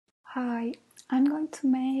Hi, I'm going to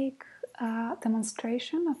make a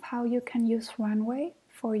demonstration of how you can use Runway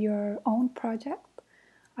for your own project.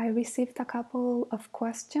 I received a couple of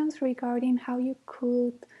questions regarding how you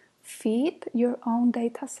could feed your own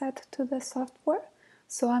dataset to the software.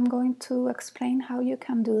 So I'm going to explain how you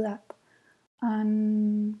can do that,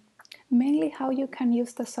 and mainly how you can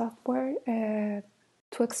use the software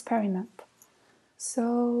to experiment.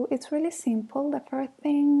 So it's really simple. The first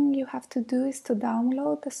thing you have to do is to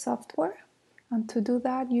download the software. And to do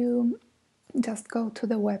that, you just go to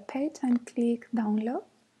the web page and click download.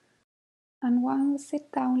 And once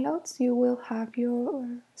it downloads, you will have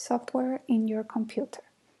your software in your computer.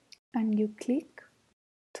 And you click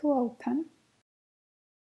to open.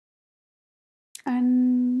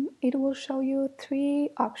 And it will show you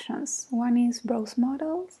three options. One is browse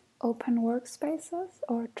models, open workspaces,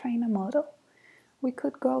 or train a model. We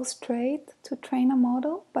could go straight to train a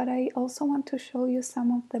model, but I also want to show you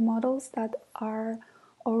some of the models that are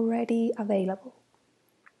already available.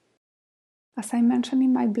 As I mentioned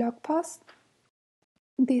in my blog post,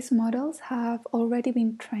 these models have already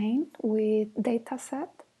been trained with DataSet,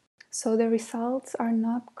 so the results are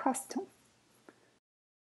not custom.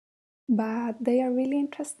 But they are really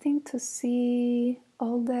interesting to see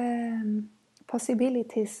all the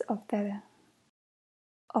possibilities of the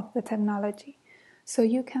technology. So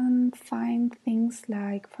you can find things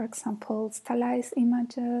like, for example, stylized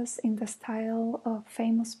images in the style of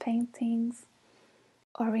famous paintings,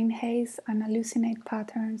 or enhance and hallucinate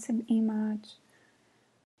patterns in image,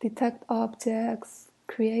 detect objects,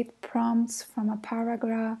 create prompts from a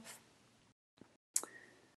paragraph,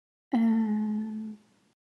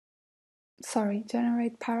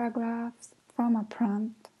 generate paragraphs from a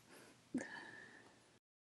prompt,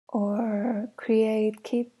 or create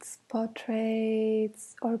kids'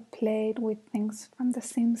 portraits, or played with things from The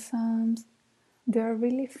Simpsons. They're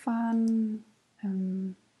really fun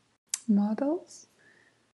models,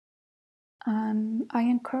 and I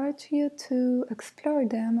encourage you to explore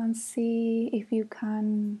them and see if you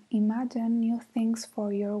can imagine new things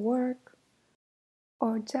for your work,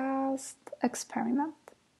 or just experiment.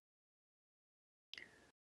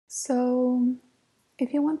 So,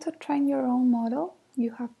 if you want to train your own model,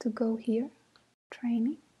 you have to go here,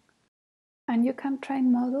 training, and you can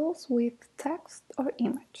train models with text or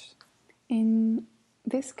image. In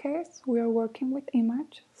this case, we are working with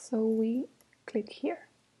image, so we click here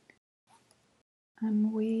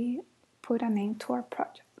and we put a name to our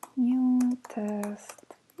project, new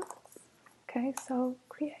test. Okay, so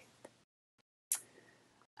create.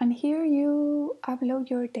 And here you upload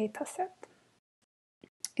your dataset.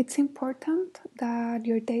 It's important that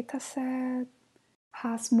your dataset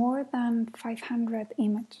has more than 500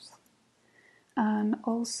 images, and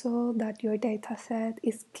also that your dataset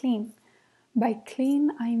is clean. By clean,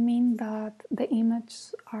 I mean that the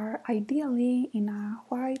images are ideally in a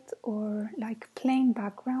white or like plain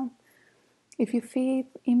background. If you feed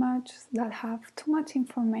images that have too much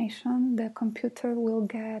information, the computer will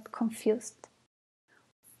get confused.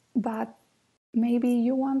 But maybe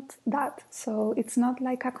you want that, so it's not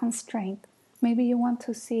like a constraint. Maybe you want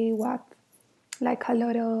to see what, like a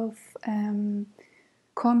lot of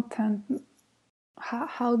content,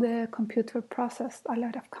 how the computer processed a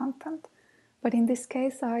lot of content. But in this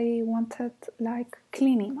case, I wanted like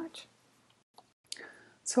clean image.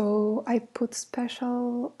 So I put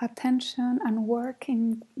special attention and work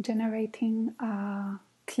in generating a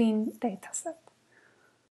clean dataset.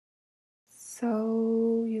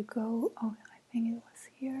 So you go, I think it was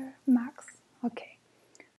here, max. Okay.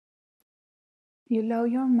 You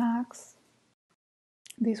load your max.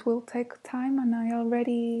 This will take time, and I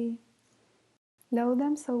already load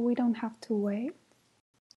them, so we don't have to wait.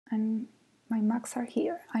 And my max are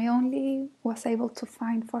here. I only was able to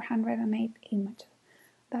find 408 images.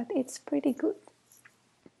 That it's pretty good.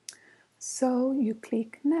 So you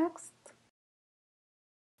click next,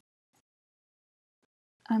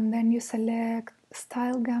 and then you select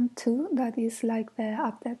StyleGAN 2. That is like the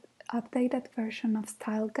updated version of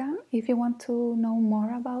StyleGAN. If you want to know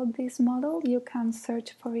more about this model, you can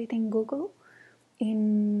search for it in Google.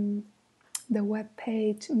 In the web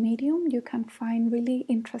page Medium, you can find really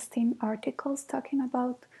interesting articles talking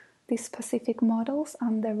about these specific models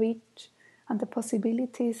and the reach and the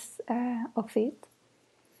possibilities of it.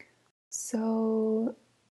 So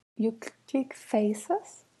you click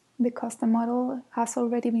faces because the model has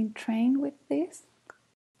already been trained with this.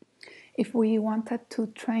 If we wanted to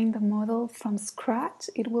train the model from scratch,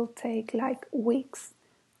 it will take like weeks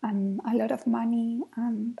and a lot of money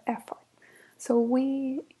and effort. So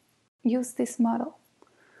we use this model.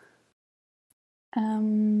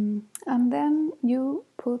 And then you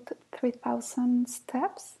put 3,000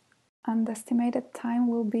 steps, and the estimated time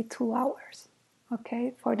will be 2 hours,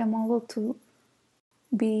 okay, for the model to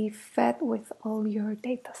be fed with all your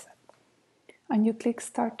data set. And you click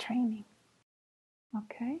Start Training,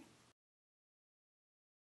 okay?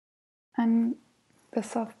 And the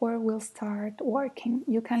software will start working.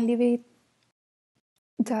 You can leave it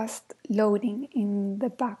just loading in the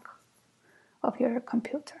back of your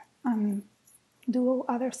computer and do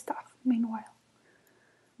other stuff meanwhile.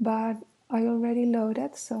 But I already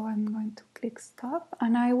loaded, so I'm going to click Stop,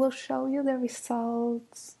 and I will show you the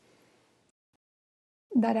results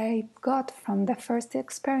that I got from the first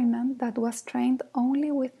experiment that was trained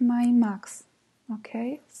only with my Macs.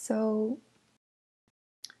 Okay, so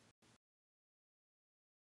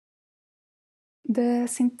the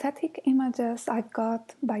synthetic images I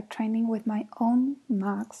got by training with my own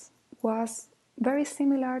Macs was very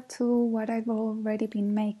similar to what I've already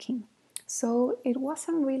been making. So it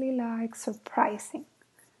wasn't really like surprising.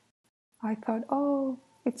 I thought, oh,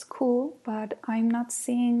 it's cool, but I'm not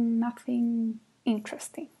seeing nothing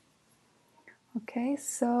interesting. Okay,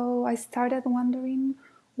 so I started wondering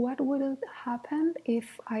what would happen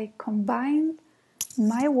if I combined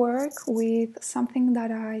my work with something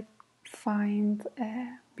that I find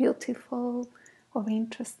beautiful or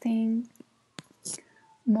interesting,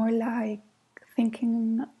 more like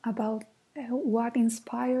thinking about what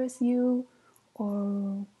inspires you,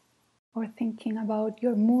 or thinking about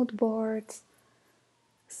your mood boards.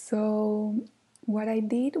 So what I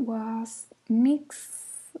did was I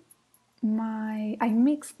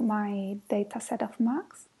mixed my data set of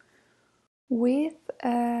Macs with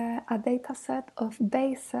a data set of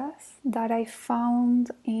bases that I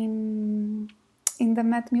found in the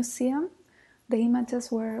Met Museum. The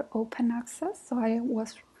images were open access, so I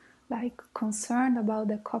was like concerned about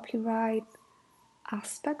the copyright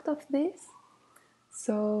aspect of this.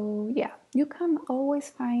 So yeah, you can always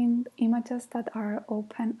find images that are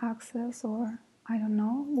open access, or I don't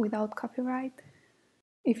know, without copyright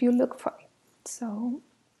if you look for it. So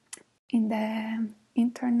in the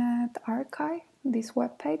Internet Archive, this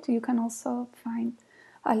webpage, you can also find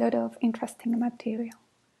a lot of interesting material.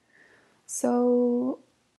 So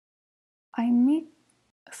I mix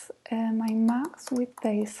my Macs with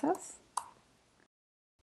bases,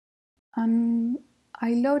 and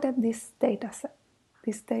I loaded this dataset.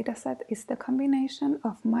 This dataset is the combination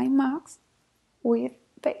of my Macs with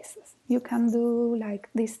bases. You can do like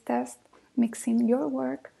this test, mixing your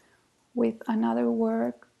work with another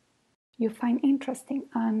work you find interesting.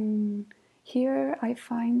 And here I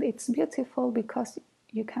find it's beautiful because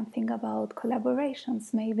you can think about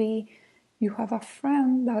collaborations. Maybe you have a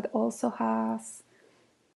friend that also has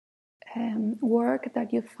work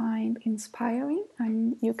that you find inspiring,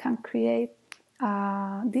 and you can create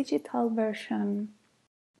a digital version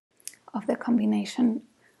of the combination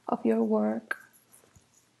of your work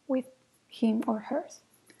with him or hers.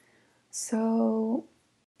 So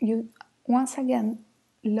you once again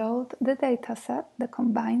load the dataset, the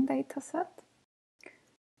combined dataset,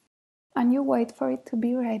 and you wait for it to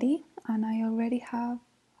be ready. And I already have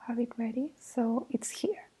it ready, so it's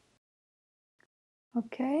here.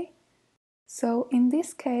 Okay, so in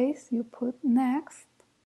this case, you put next,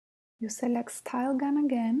 you select Style Gun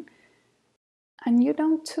again, and you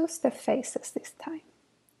don't choose the faces this time.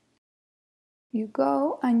 You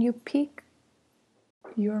go and you pick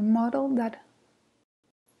your model that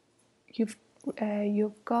you've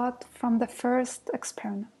got from the first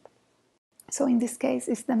experiment. So in this case,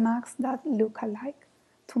 it's the Macs that look alike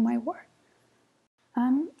to my work.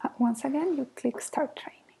 And once again, you click Start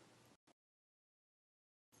Training.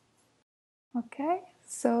 Okay,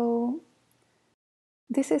 so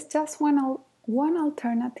this is just one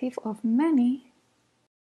alternative of many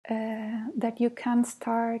that you can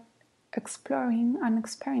start exploring and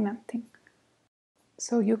experimenting.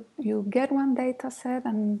 So you get one data set,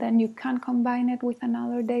 and then you can combine it with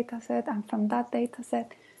another data set, and from that data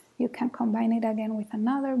set you can combine it again with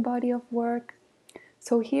another body of work.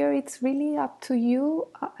 So here it's really up to you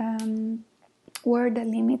where the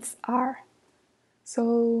limits are.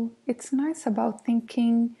 So it's nice about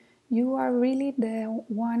thinking you are really the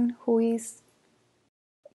one who is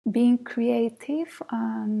being creative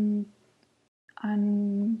and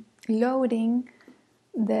loading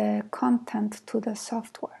the content to the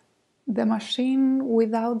software. The machine,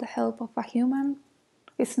 without the help of a human,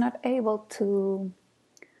 is not able to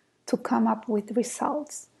come up with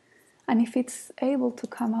results. And if it's able to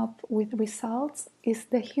come up with results, it's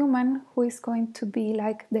the human who is going to be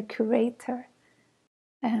like the curator,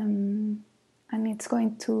 and it's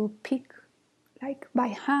going to pick, like by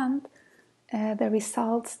hand, the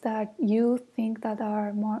results that you think that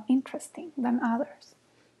are more interesting than others.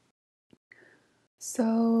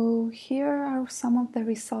 So here are some of the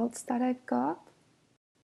results that I've got,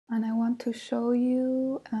 and I want to show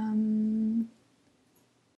you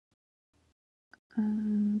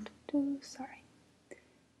sorry.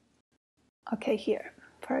 Okay, here,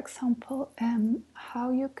 for example,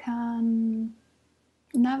 how you can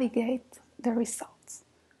navigate the results.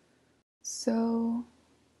 So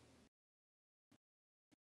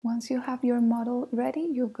once you have your model ready,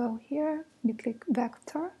 you go here, you click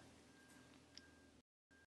vector,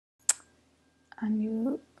 and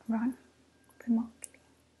you run remotely.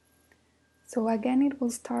 So again, it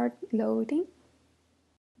will start loading.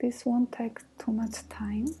 This won't take too much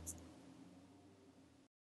time.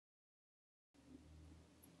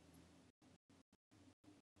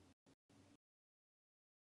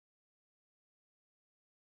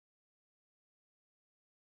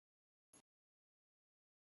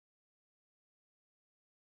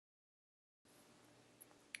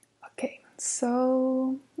 Okay,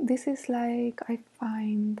 so this is like, I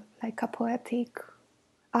find like a poetic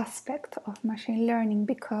aspect of machine learning,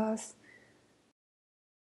 because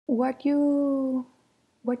what the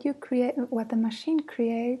machine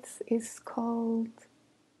creates is called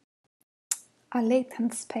a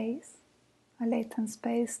latent space, a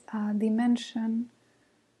dimension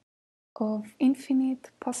of infinite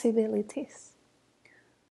possibilities.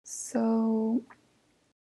 So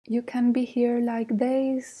you can be here like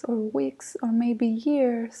days or weeks or maybe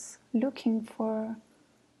years looking for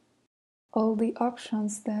all the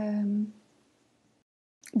options the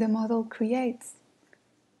model creates.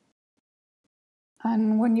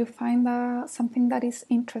 And when you find something that is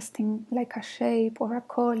interesting, like a shape or a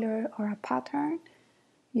color or a pattern,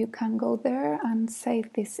 you can go there and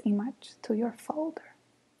save this image to your folder.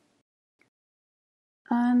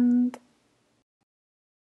 And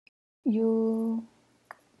you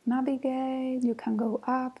navigate, you can go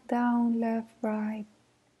up, down, left, right,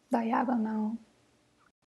 diagonal.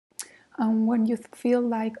 And when you feel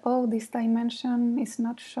like, oh, this dimension is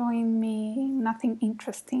not showing me nothing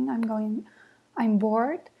interesting, I'm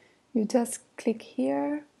bored, you just click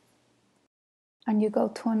here and you go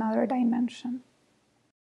to another dimension.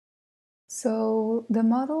 So the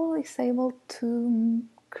model is able to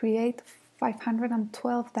create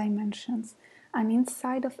 512 dimensions, and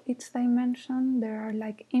inside of each dimension there are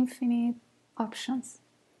like infinite options.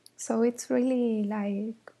 So it's really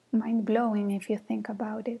like mind-blowing if you think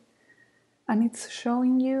about it. And it's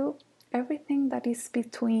showing you everything that is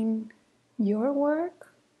between your work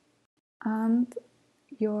and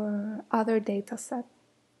your other data set,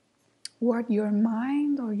 what your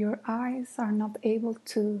mind or your eyes are not able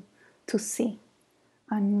to see,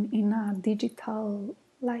 and in a digital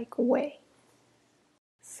like way.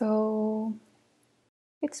 So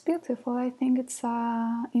it's beautiful. I think it's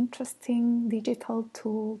an interesting digital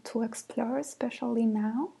tool to explore, especially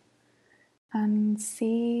now, and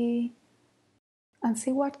see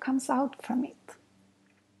what comes out from it.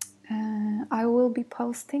 I will be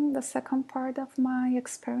posting the second part of my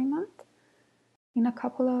experiment in a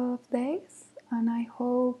couple of days, and I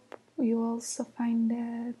hope you also find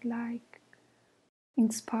it like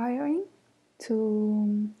inspiring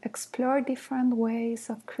to explore different ways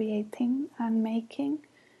of creating and making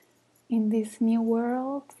in this new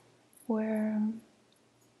world where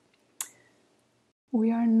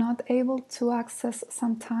we are not able to access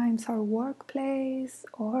sometimes our workplace,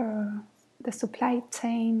 or the supply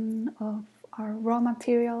chain of our raw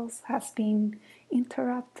materials has been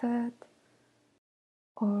interrupted,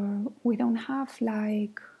 or we don't have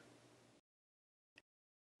like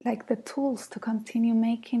the tools to continue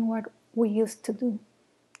making what we used to do.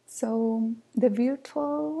 So the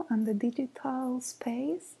virtual and the digital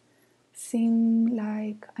space seem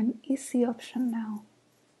like an easy option now.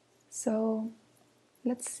 So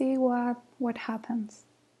let's see what happens.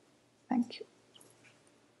 Thank you.